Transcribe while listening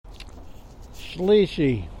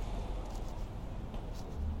Shlishi.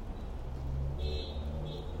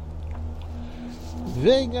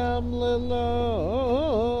 Vegam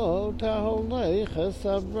lelo taholech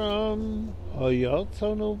Abram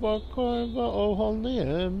hoyotzonu bakor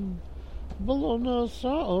va'oholnim v'lo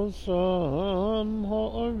nosa'osam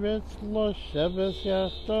ha'oretz lo sheves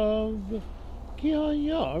yachtav ki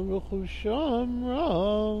hayaruchu sham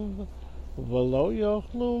rav v'lo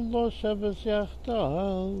yochlu lo sheves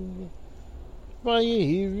yachtav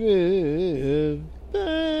v'yiriv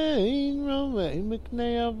Vein Rovein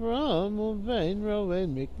Miknei Avram Uvein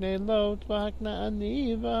Rovein Miknei Lot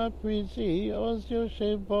V'Hakna'ani V'Aprizi Oz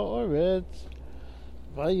Yoshev Ba'oretz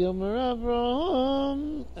Vayomer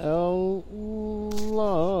Avram El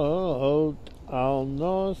Lot Al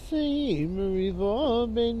Nosi Merivo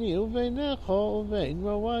Beini Uveinecho Uvein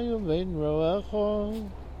Roai Uvein Roecho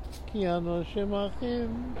Ki Anoshim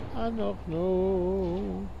Achim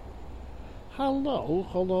Anochnu Hello,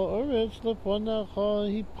 cholo oretz leponacha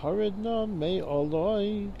hiparedna me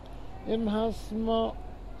oloi im hasmal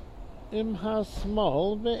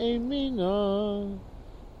ve'emina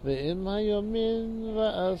ve'im hayomin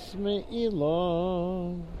ve'asme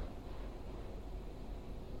ilo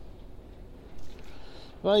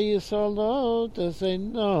vayisalot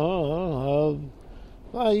esenav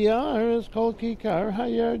vayaris kol kikar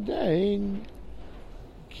hayardein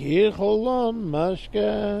ki cholam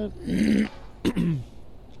mashket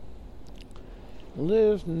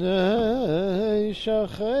Livnei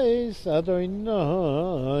shacheis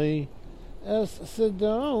Adonai es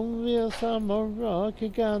Sedom v'Samara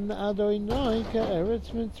kigan Adonai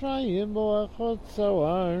ke'eretz Mitzrayim bo'achot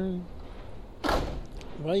zoar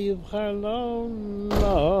vayivchar lo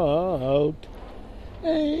lot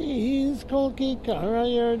eis kol kikar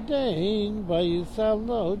hayardein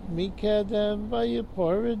vayisalot mikedem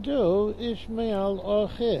vayiporidu Ishmael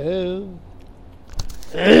ochiv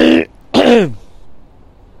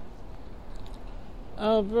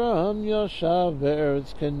Avram Yoshav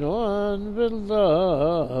Be'eretz Canaan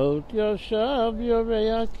V'Lot Yoshav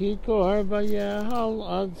Yorei Akikor V'Yehal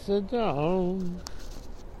Ad Sedom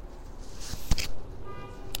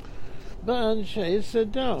V'Anshei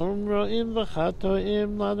Sedom Ro'im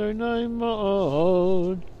V'Chatoim L'Adonai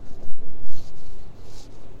Ma'od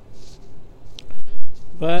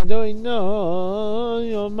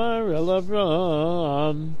V'Adonai Yomar El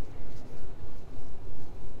Avram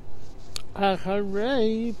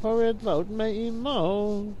Acharei Pored Lot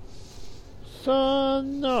Me'imo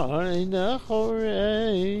Sonai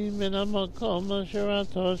Nechorei Min HaMakom Asher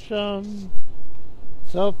Ato Sham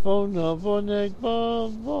Sofo Novo Negba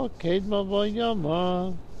V'Oked Mavo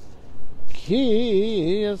Yama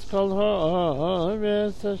Ki Es Kol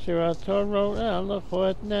Ha'aretz Asher Ato Ro'eh Lecho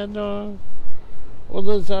Et Nenor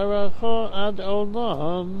U'Lezaracho Ad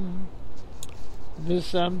Olam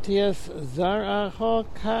V'samties zaracho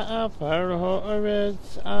ka'afar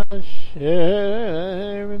ha'aretz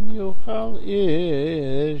asher yuchal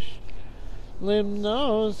ish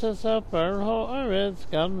limnos asafar ha'aretz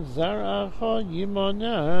gam zaracho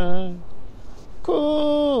yimona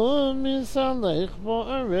kum misalech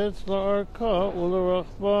ba'aretz la'arka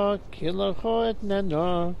u'l'rochba kilacho et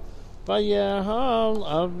nenor Vayehal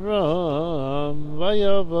Avram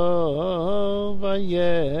Vayavo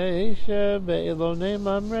Vayeshe Be'elonei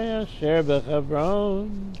Mamre Asher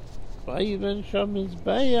Bechevron Vayiven Sham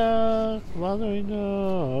Mizbeach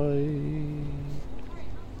L'Adonai